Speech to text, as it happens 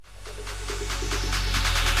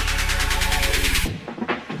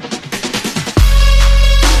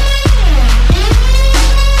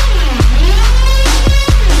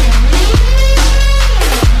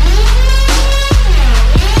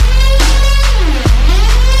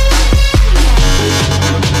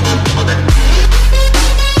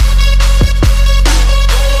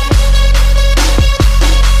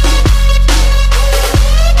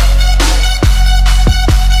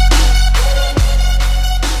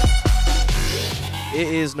It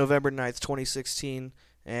is November 9th, 2016,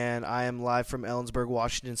 and I am live from Ellensburg,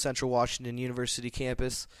 Washington, Central Washington University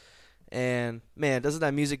campus. And, man, doesn't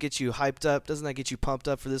that music get you hyped up? Doesn't that get you pumped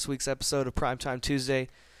up for this week's episode of Primetime Tuesday?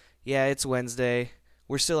 Yeah, it's Wednesday.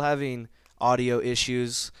 We're still having audio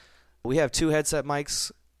issues. We have two headset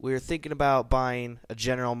mics. We're thinking about buying a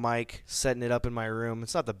general mic, setting it up in my room.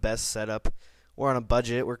 It's not the best setup. We're on a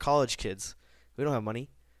budget. We're college kids. We don't have money.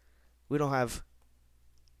 We don't have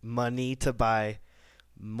money to buy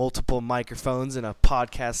multiple microphones and a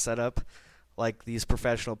podcast setup like these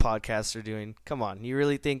professional podcasts are doing. Come on, you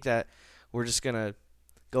really think that we're just going to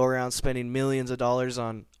go around spending millions of dollars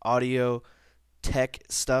on audio tech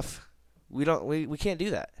stuff? We can't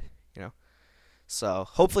do that, you know. So,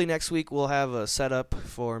 hopefully next week we'll have a setup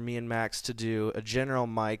for me and Max to do a general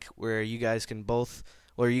mic where you guys can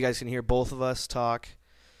hear both of us talk,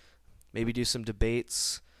 maybe do some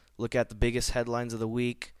debates, look at the biggest headlines of the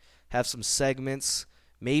week, have some segments,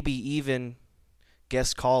 maybe even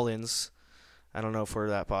guest call-ins. I don't know if we're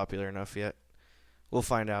that popular enough yet. We'll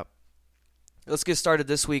find out. Let's get started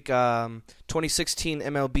this week. 2016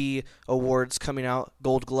 MLB awards coming out.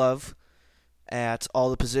 Gold Glove at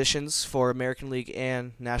all the positions for American League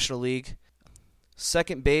and National League.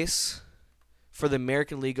 Second base for the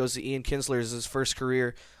American League goes to Ian Kinsler as his first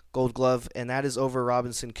career Gold Glove, and that is over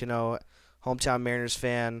Robinson Cano, hometown Mariners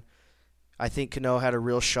fan. I think Cano had a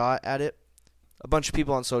real shot at it. A bunch of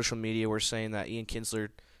people on social media were saying that Ian Kinsler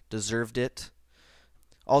deserved it.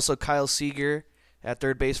 Also, Kyle Seager at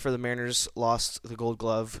third base for the Mariners lost the Gold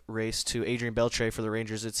Glove race to Adrian Beltre for the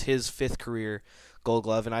Rangers. It's his fifth career Gold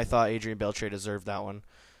Glove, and I thought Adrian Beltre deserved that one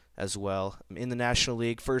as well. In the National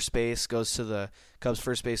League, first base goes to the Cubs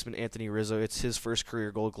first baseman Anthony Rizzo. It's his first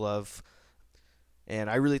career Gold Glove, and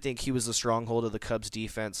I really think he was the stronghold of the Cubs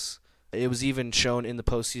defense. It was even shown in the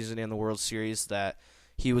postseason and the World Series that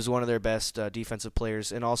he was one of their best defensive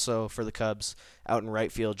players. And also for the Cubs, out in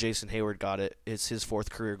right field, Jason Hayward got it. It's his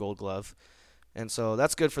fourth career Gold Glove. And so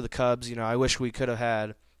that's good for the Cubs. You know, I wish we could have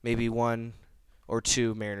had maybe one or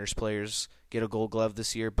two Mariners players get a Gold Glove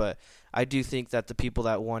this year. But I do think that the people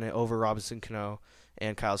that won it over Robinson Cano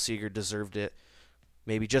and Kyle Seager deserved it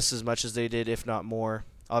maybe just as much as they did, if not more.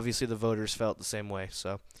 Obviously, the voters felt the same way.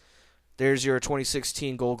 So there's your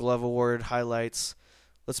 2016 Gold Glove Award highlights.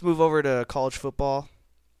 Let's move over to college football.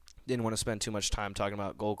 Didn't want to spend too much time talking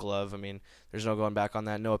about Gold Glove. I mean, there's no going back on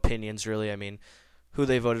that. No opinions, really. I mean, who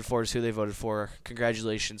they voted for is who they voted for.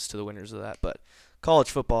 Congratulations to the winners of that. But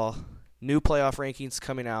college football, new playoff rankings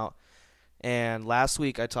coming out. And last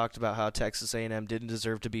week I talked about how Texas A&M didn't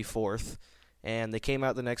deserve to be fourth. And they came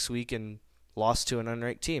out the next week and lost to an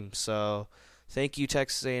unranked team. So thank you,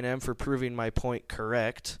 Texas A&M, for proving my point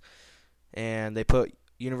correct. And they put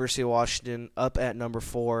University of Washington up at number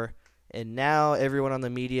 4. And now everyone on the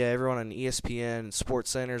media, everyone on ESPN and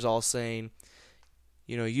SportsCenter is all saying,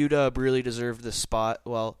 you know, UW really deserved this spot.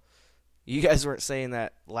 Well, you guys weren't saying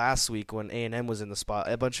that last week when A&M was in the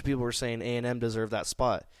spot. A bunch of people were saying A&M deserved that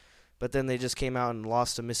spot. But then they just came out and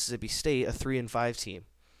lost to Mississippi State, a 3-5 team.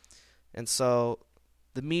 And so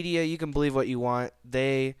the media, you can believe what you want.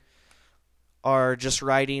 They are just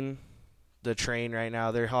riding the train right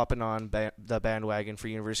now. They're hopping on the bandwagon for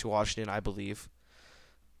University of Washington, I believe.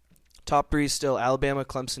 Top 3 is still Alabama,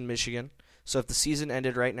 Clemson, Michigan. So if the season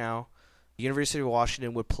ended right now, University of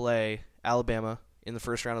Washington would play Alabama in the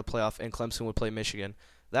first round of the playoff, and Clemson would play Michigan.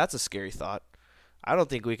 That's a scary thought. I don't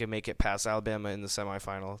think we can make it past Alabama in the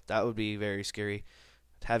semifinal. That would be very scary,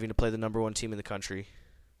 having to play the number 1 team in the country.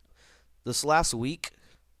 This last week,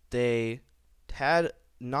 they had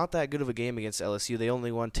not that good of a game against LSU. They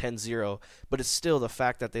only won 10-0, but it's still the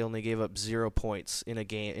fact that they only gave up 0 points in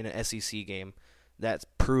an SEC game. That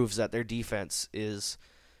proves that their defense is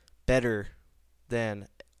better than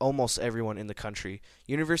almost everyone in the country.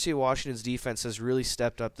 University of Washington's defense has really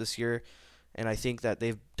stepped up this year, and I think that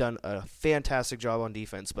they've done a fantastic job on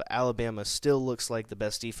defense, but Alabama still looks like the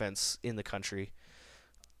best defense in the country.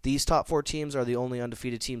 These top 4 teams are the only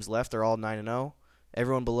undefeated teams left. They're all 9-0.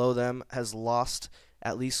 Everyone below them has lost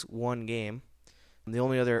at least one game. And the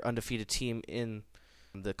only other undefeated team in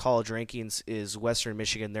the college rankings is Western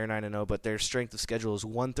Michigan. They're 9-0, but their strength of schedule is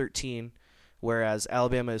 113, whereas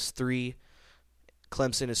Alabama is 3,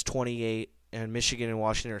 Clemson is 28, and Michigan and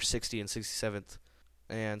Washington are 60 and 67th.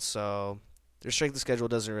 And so their strength of schedule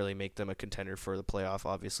doesn't really make them a contender for the playoff.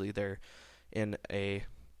 Obviously, they're in a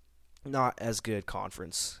not as good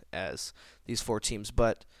conference as these 4 teams.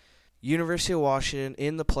 But University of Washington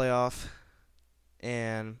in the playoff,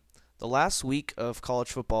 and the last week of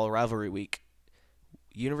college football, rivalry week,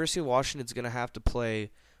 University of Washington is going to have to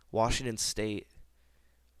play Washington State.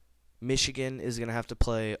 Michigan is going to have to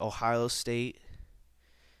play Ohio State.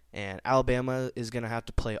 and Alabama is going to have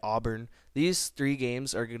to play Auburn. These 3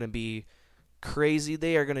 games are going to be crazy.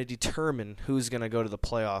 They are going to determine who's going to go to the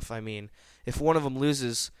playoff. I mean, if one of them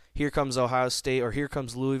loses, here comes Ohio State, or here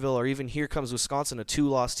comes Louisville, or even here comes Wisconsin, a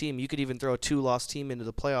 2-loss team. You could even throw a 2-loss team into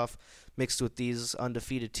the playoff mixed with these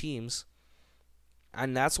undefeated teams.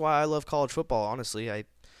 And that's why I love college football, honestly. I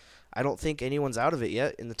don't think anyone's out of it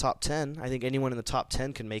yet in the top 10. I think anyone in the top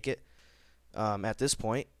 10 can make it at this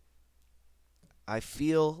point. I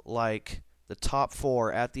feel like the top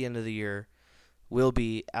 4 at the end of the year will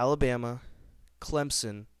be Alabama,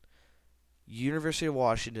 Clemson, University of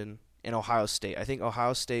Washington, and Ohio State. I think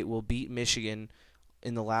Ohio State will beat Michigan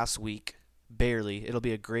in the last week, barely. It'll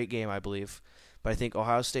be a great game, I believe. But I think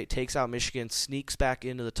Ohio State takes out Michigan, sneaks back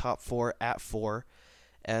into the top 4 at 4,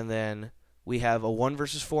 and then we have a 1-4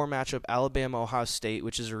 matchup, Alabama-Ohio State,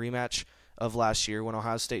 which is a rematch of last year when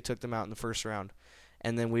Ohio State took them out in the first round.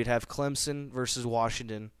 And then we'd have Clemson versus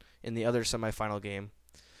Washington in the other semifinal game.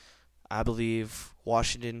 I believe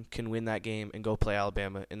Washington can win that game and go play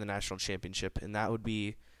Alabama in the national championship, and that would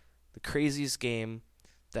be the craziest game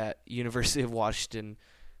that University of Washington,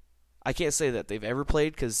 I can't say that they've ever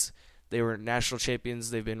played because they were national champions,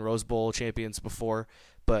 they've been Rose Bowl champions before,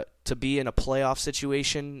 but to be in a playoff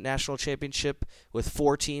situation, national championship, with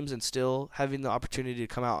 4 teams and still having the opportunity to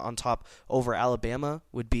come out on top over Alabama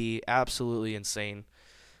would be absolutely insane.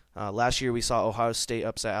 Last year we saw Ohio State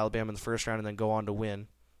upset Alabama in the first round and then go on to win.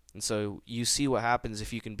 And so you see what happens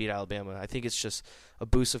if you can beat Alabama. I think it's just a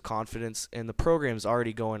boost of confidence, and the program's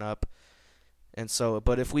already going up. And so,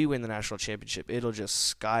 but if we win the national championship, it'll just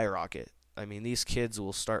skyrocket. I mean, these kids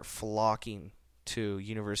will start flocking to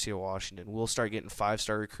University of Washington. We'll start getting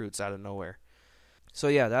 5-star recruits out of nowhere. So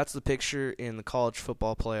yeah, that's the picture in the college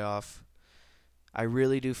football playoff. I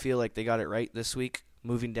really do feel like they got it right this week,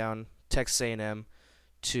 moving down Texas A&M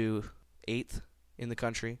to 8th in the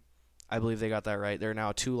country. I believe they got that right. They're now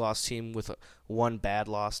a 2-loss team with 1 bad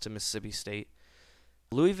loss to Mississippi State.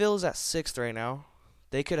 Louisville is at 6th right now.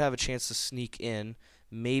 They could have a chance to sneak in,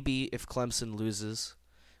 maybe if Clemson loses,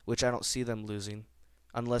 which I don't see them losing,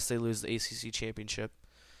 unless they lose the ACC championship.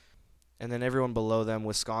 And then everyone below them,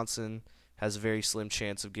 Wisconsin has a very slim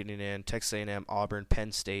chance of getting in. Texas A&M, Auburn,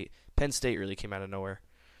 Penn State. Penn State really came out of nowhere.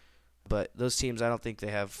 But those teams, I don't think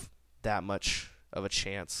they have that much of a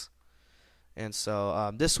chance. And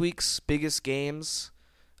so this week's biggest games,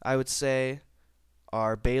 I would say,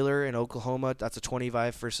 are Baylor and Oklahoma. That's a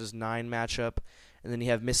 25-9 matchup. And then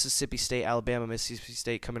you have Mississippi State, Alabama. Mississippi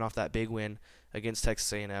State coming off that big win against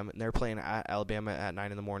Texas A&M. And they're playing at Alabama at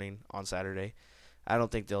 9 in the morning on Saturday. I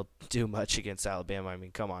don't think they'll do much against Alabama. I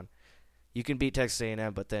mean, come on. You can beat Texas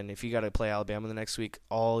A&M, but then if you got to play Alabama the next week,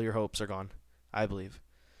 all your hopes are gone, I believe.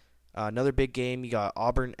 Another big game, you got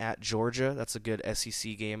Auburn at Georgia. That's a good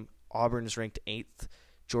SEC game. Auburn is ranked 8th.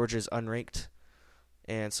 Georgia is unranked.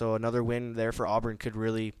 And so another win there for Auburn could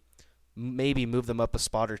really maybe move them up a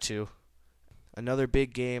spot or 2. Another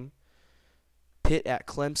big game, Pitt at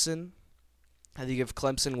Clemson. I think if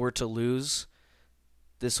Clemson were to lose,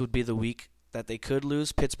 this would be the week that they could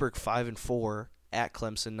lose. Pittsburgh 5-4 at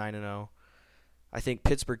Clemson 9-0. I think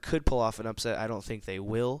Pittsburgh could pull off an upset. I don't think they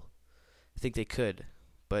will. I think they could,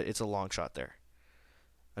 but it's a long shot there.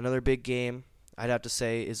 Another big game, I'd have to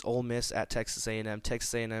say, is Ole Miss at Texas A&M.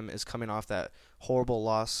 Texas A&M is coming off that horrible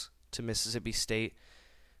loss to Mississippi State,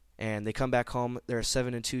 and they come back home. They're a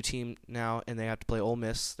 7-2 team now, and they have to play Ole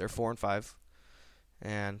Miss. They're 4-5.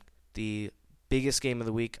 And the biggest game of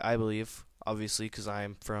the week, I believe, obviously, because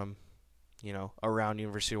I'm from, around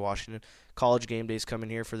University of Washington. College game days coming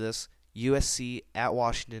here for this. USC at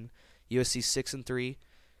Washington. USC 6-3,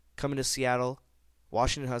 coming to Seattle.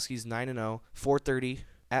 Washington Huskies 9-0, 4:30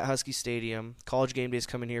 at Husky Stadium. College game days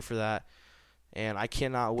coming here for that. And I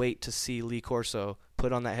cannot wait to see Lee Corso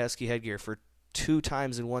put on that Husky headgear for 2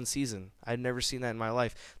 times in one season. I've never seen that in my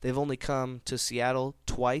life. They've only come to Seattle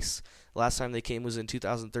twice. Last time they came was in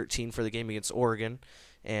 2013 for the game against Oregon,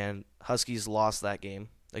 and Huskies lost that game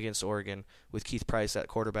against Oregon with Keith Price at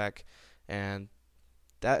quarterback. And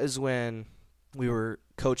that is when we were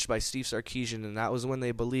coached by Steve Sarkisian, and that was when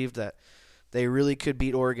they believed that they really could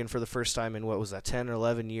beat Oregon for the first time in, 10 or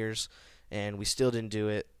 11 years, and we still didn't do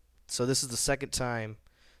it. So this is the second time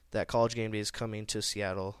that College Game Day is coming to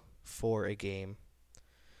Seattle for a game,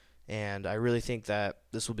 and I really think that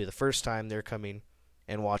this will be the first time they're coming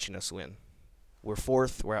and watching us win. We're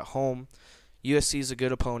 4th. We're at home. USC is a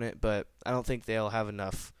good opponent, but I don't think they'll have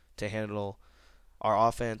enough to handle our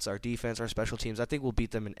offense, our defense, our special teams. I think we'll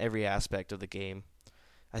beat them in every aspect of the game.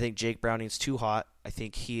 I think Jake Browning's too hot. I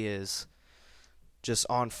think he is just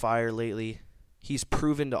on fire lately. He's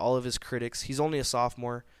proven to all of his critics. He's only a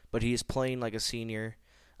sophomore, but he is playing like a senior.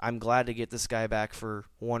 I'm glad to get this guy back for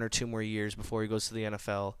 1 or 2 more years before he goes to the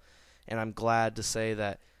NFL, and I'm glad to say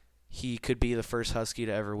that he could be the first Husky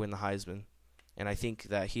to ever win the Heisman, and I think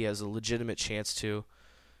that he has a legitimate chance to.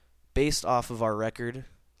 Based off of our record,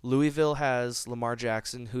 Louisville has Lamar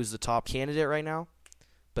Jackson, who's the top candidate right now,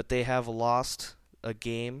 but they have lost a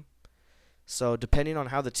game. So depending on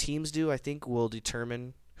how the teams do, I think will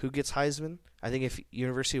determine who gets Heisman. I think if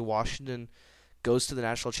University of Washington goes to the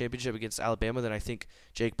national championship against Alabama, then I think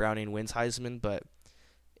Jake Browning wins Heisman. But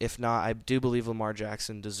if not, I do believe Lamar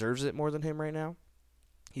Jackson deserves it more than him right now.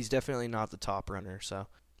 He's definitely not the top runner. So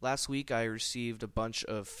last week I received a bunch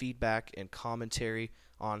of feedback and commentary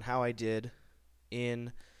on how I did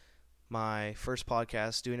in my first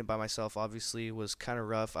podcast. Doing it by myself obviously was kind of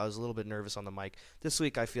rough. I was a little bit nervous on the mic. This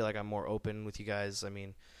week I feel like I'm more open with you guys. I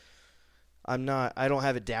mean, I don't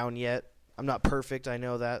have it down yet. I'm not perfect, I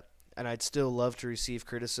know that, and I'd still love to receive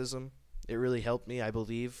criticism. It really helped me, I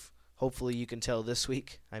believe. Hopefully you can tell this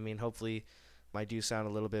week. I mean, hopefully I do sound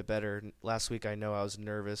a little bit better. Last week I know I was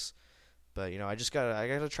nervous, but I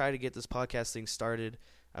gotta try to get this podcast thing started.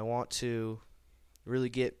 I want to really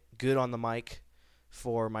get good on the mic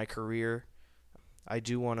for my career. I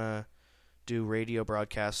do want to do radio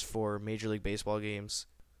broadcasts for Major League Baseball games,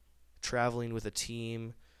 traveling with a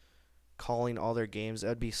team, calling all their games. That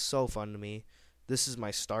would be so fun to me. This is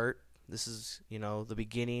my start. This is, the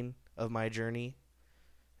beginning of my journey.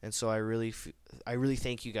 And so I really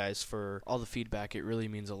thank you guys for all the feedback. It really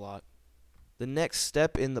means a lot. The next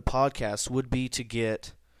step in the podcast would be to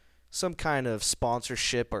get some kind of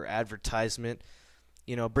sponsorship or advertisement,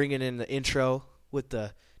 bringing in the intro with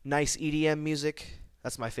the nice EDM music.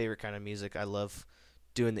 That's my favorite kind of music. I love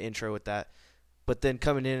doing the intro with that. But then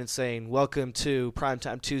coming in and saying, welcome to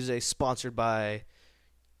Primetime Tuesday, sponsored by,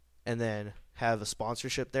 and then have a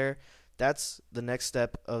sponsorship there. That's the next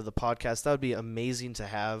step of the podcast. That would be amazing to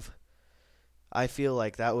have. I feel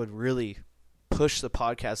like that would really push the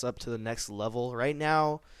podcast up to the next level. Right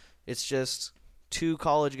now, it's just 2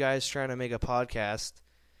 college guys trying to make a podcast,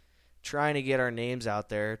 trying to get our names out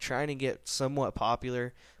there, trying to get somewhat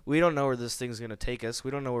popular. We don't know where this thing's going to take us.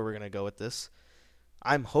 We don't know where we're going to go with this.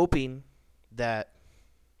 I'm hoping that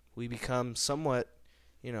we become somewhat,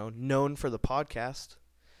 known for the podcast,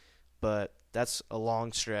 but that's a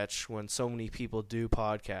long stretch when so many people do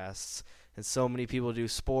podcasts and so many people do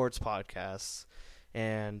sports podcasts,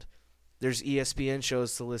 and there's ESPN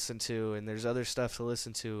shows to listen to and there's other stuff to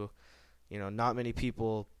listen to. Not many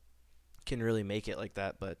people can really make it like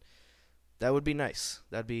that, but that would be nice.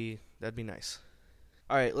 That'd be nice.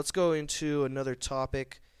 All right, let's go into another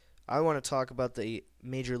topic. I want to talk about the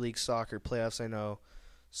Major League Soccer playoffs. I know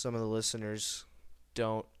some of the listeners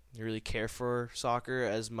don't really care for soccer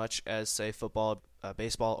as much as, say, football,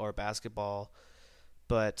 baseball, or basketball.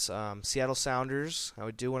 But Seattle Sounders,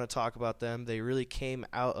 I do want to talk about them. They really came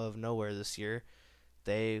out of nowhere this year.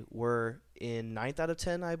 They were in 9th out of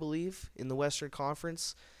 10, I believe, in the Western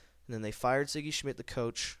Conference. And then they fired Ziggy Schmidt, the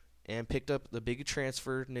coach, and picked up the big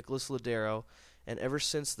transfer, Nicholas Ladero. And ever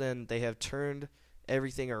since then, they have turned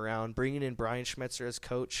everything around, bringing in Brian Schmetzer as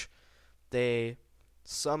coach. They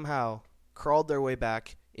somehow crawled their way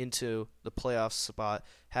back into the playoff spot,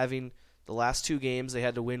 having the last 2 games they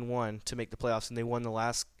had to win one to make the playoffs, and they won the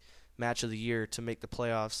last match of the year to make the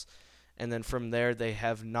playoffs. And then from there, they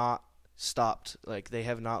have not stopped. They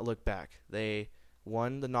have not looked back. They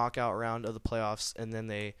won the knockout round of the playoffs, and then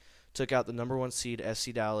they took out the number 1 seed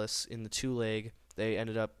FC Dallas in the 2-leg. They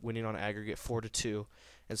ended up winning on aggregate 4-2.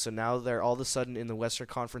 And so now they're all of a sudden in the Western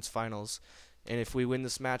Conference Finals. And if we win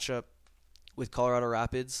this matchup with Colorado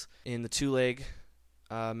Rapids in the 2-leg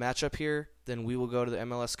matchup here, then we will go to the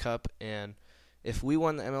MLS Cup. And if we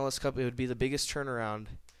won the MLS Cup, it would be the biggest turnaround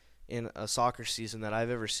in a soccer season that I've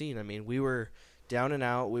ever seen. I mean, we were down and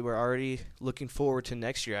out. We were already looking forward to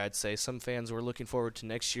next year, I'd say. Some fans were looking forward to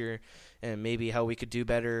next year and maybe how we could do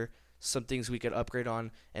better, some things we could upgrade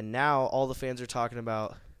on. And now all the fans are talking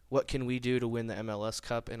about what can we do to win the MLS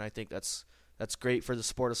Cup, and I think that's great for the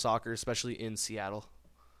sport of soccer, especially in Seattle.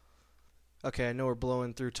 Okay, I know we're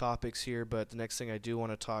blowing through topics here, but the next thing I do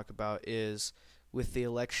want to talk about is with the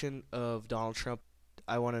election of Donald Trump.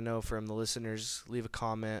 I want to know from the listeners, leave a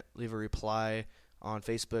comment, leave a reply on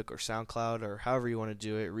Facebook or SoundCloud or however you want to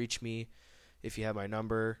do it. Reach me if you have my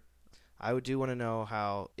number. I do want to know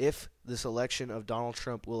how, if this election of Donald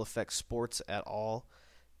Trump will affect sports at all.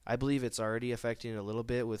 I believe it's already affecting it a little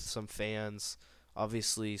bit with some fans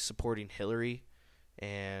obviously supporting Hillary,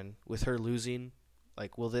 and with her losing,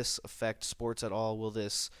 will this affect sports at all? Will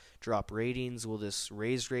this drop ratings? Will this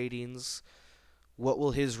raise ratings? What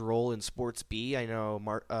will his role in sports be? I know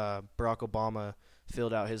Barack Obama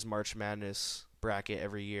filled out his March Madness bracket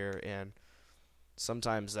every year, and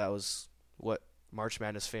sometimes that was what March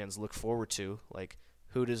Madness fans look forward to. Like,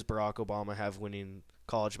 who does Barack Obama have winning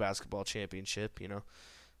college basketball championship?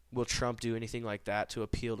 Will Trump do anything like that to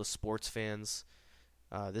appeal to sports fans?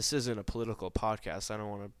 This isn't a political podcast. I don't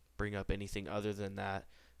want to bring up anything other than that.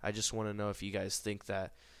 I just want to know if you guys think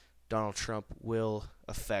that Donald Trump will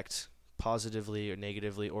affect positively or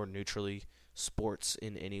negatively or neutrally sports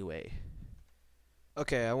in any way.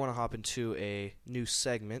 Okay, I want to hop into a new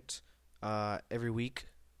segment. Every week,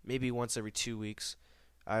 maybe once every 2 weeks,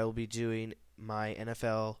 I will be doing my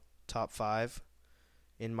NFL top 5,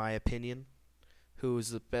 in my opinion. Who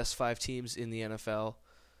is the best 5 teams in the NFL?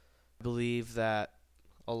 I believe that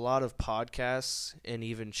a lot of podcasts and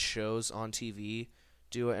even shows on TV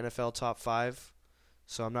do an NFL top 5.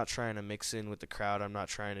 So I'm not trying to mix in with the crowd. I'm not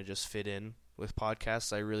trying to just fit in with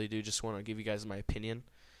podcasts. I really do just want to give you guys my opinion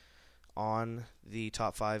on the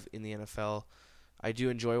top 5 in the NFL. I do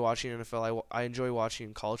enjoy watching NFL. I enjoy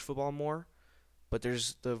watching college football more, but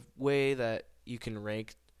there's the way that you can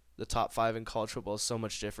rank the top 5 in college football is so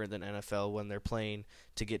much different than NFL when they're playing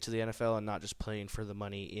to get to the NFL and not just playing for the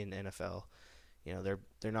money in NFL.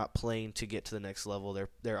 They're not playing to get to the next level.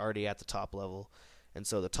 They're already at the top level. And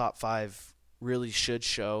so the top 5 really should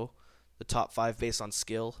show the top 5 based on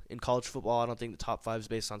skill. In college football, I don't think the top 5 is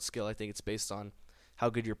based on skill. I think it's based on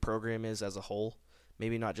how good your program is as a whole.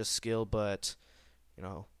 Maybe not just skill, but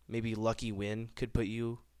maybe lucky win could put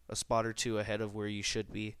you a spot or two ahead of where you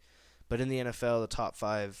should be. But in the NFL, the top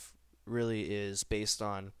 5 really is based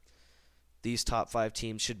on these top 5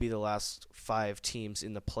 teams should be the last 5 teams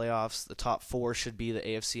in the playoffs. The top 4 should be the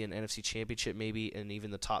AFC and NFC championship maybe, and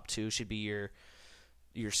even the top 2 should be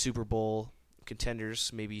your Super Bowl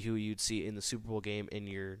contenders, maybe who you'd see in the Super Bowl game, and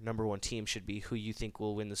your number 1 team should be who you think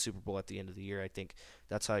will win the Super Bowl at the end of the year. I think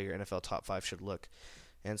that's how your NFL top 5 should look.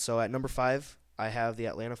 And so at number 5, I have the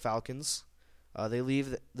Atlanta Falcons. They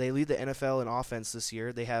lead the NFL in offense this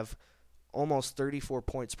year. They have almost 34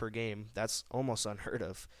 points per game. That's almost unheard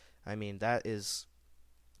of. I mean, that is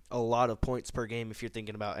a lot of points per game if you're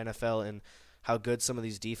thinking about NFL and how good some of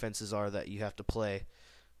these defenses are that you have to play.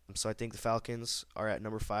 So I think the Falcons are at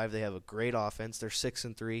number 5. They have a great offense. They're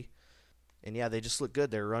 6-3. And yeah, they just look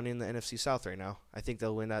good. They're running the NFC South right now. I think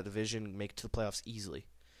they'll win that division and make it to the playoffs easily.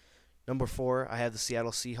 Number 4, I have the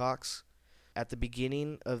Seattle Seahawks. At the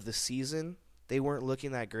beginning of the season, they weren't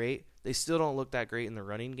looking that great. They still don't look that great in the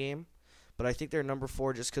running game. But I think they're number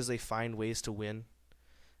 4 just because they find ways to win.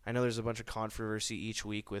 I know there's a bunch of controversy each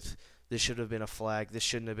week with this should have been a flag, this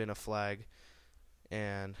shouldn't have been a flag.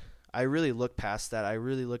 And I really look past that. I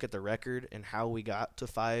really look at the record and how we got to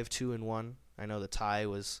 5-2-1. I know the tie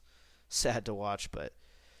was sad to watch, but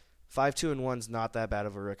 5-2-1 is not that bad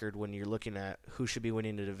of a record when you're looking at who should be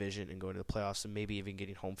winning the division and going to the playoffs and maybe even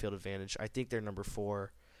getting home field advantage. I think they're number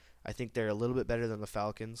 4. I think they're a little bit better than the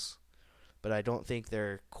Falcons, but I don't think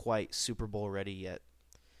they're quite Super Bowl ready yet.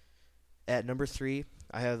 At number 3,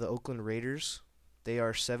 I have the Oakland Raiders. They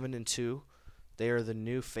are 7-2. They are the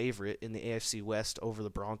new favorite in the AFC West over the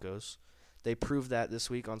Broncos. They proved that this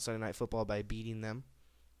week on Sunday Night Football by beating them.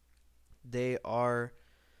 They are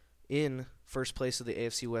in first place of the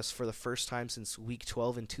AFC West for the first time since Week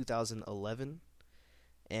 12 in 2011.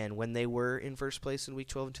 And when they were in first place in Week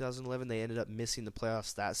 12 in 2011, they ended up missing the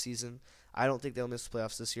playoffs that season. I don't think they'll miss the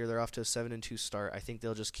playoffs this year. They're off to a 7-2 start. I think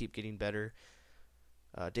they'll just keep getting better.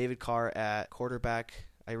 David Carr at quarterback,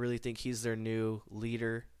 I really think he's their new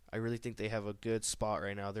leader. I really think they have a good spot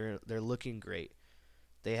right now. They're looking great.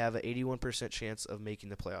 They have an 81% chance of making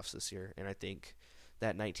the playoffs this year, and I think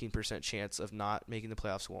that 19% chance of not making the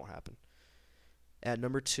playoffs won't happen. At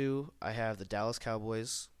number 2, I have the Dallas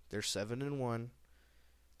Cowboys. They're 7-1.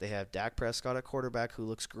 They have Dak Prescott at quarterback, who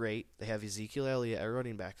looks great. They have Ezekiel Elliott at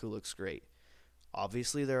running back, who looks great.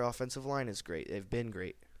 Obviously, their offensive line is great. They've been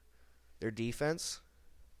great. Their defense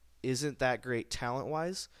isn't that great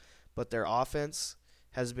talent-wise, but their offense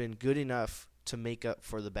has been good enough to make up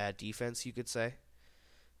for the bad defense, you could say.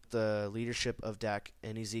 The leadership of Dak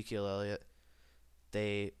and Ezekiel Elliott,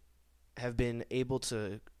 they have been able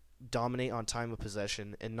to dominate on time of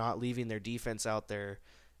possession and not leaving their defense out there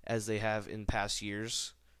as they have in past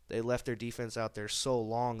years. They left their defense out there so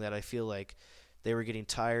long that I feel like they were getting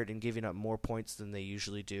tired and giving up more points than they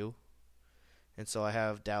usually do. And so I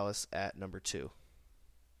have Dallas at number 2.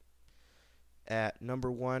 At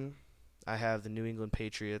number 1, I have the New England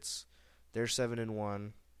Patriots. They're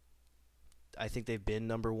 7-1. I think they've been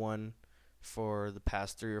number 1 for the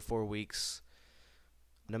past 3 or 4 weeks.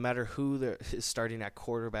 No matter who is starting at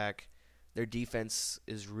quarterback, their defense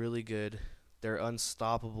is really good. They're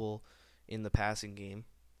unstoppable in the passing game.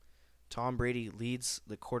 Tom Brady leads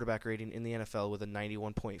the quarterback rating in the NFL with a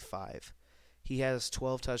 91.5. He has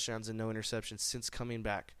 12 touchdowns and no interceptions since coming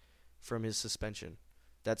back from his suspension.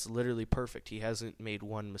 That's literally perfect. He hasn't made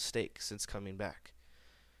one mistake since coming back.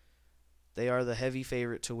 They are the heavy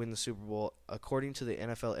favorite to win the Super Bowl. According to the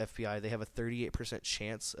NFL FPI, they have a 38%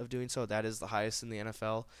 chance of doing so. That is the highest in the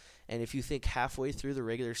NFL. And if you think halfway through the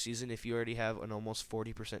regular season, if you already have an almost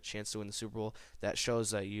 40% chance to win the Super Bowl, that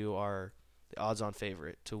shows that you are the odds-on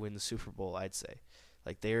favorite to win the Super Bowl, I'd say.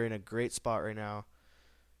 Like, they're in a great spot right now,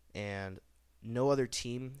 and no other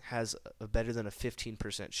team has a better than a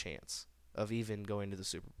 15% chance of even going to the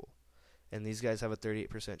Super Bowl. And these guys have a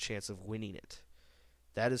 38% chance of winning it.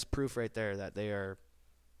 That is proof right there that they are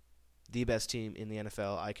the best team in the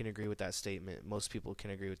NFL. I can agree with that statement. Most people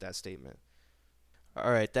can agree with that statement.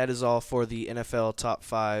 All right, that is all for the NFL Top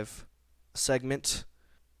 5 segment.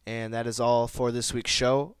 And that is all for this week's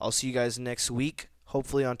show. I'll see you guys next week,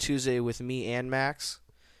 hopefully on Tuesday with me and Max.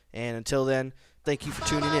 And until then, thank you for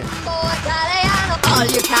tuning in. All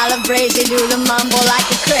you calabrese do the mumble like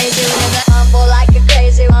a crazy, mumble like a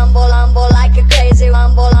crazy, mumble like a crazy,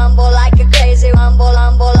 mumble like a crazy.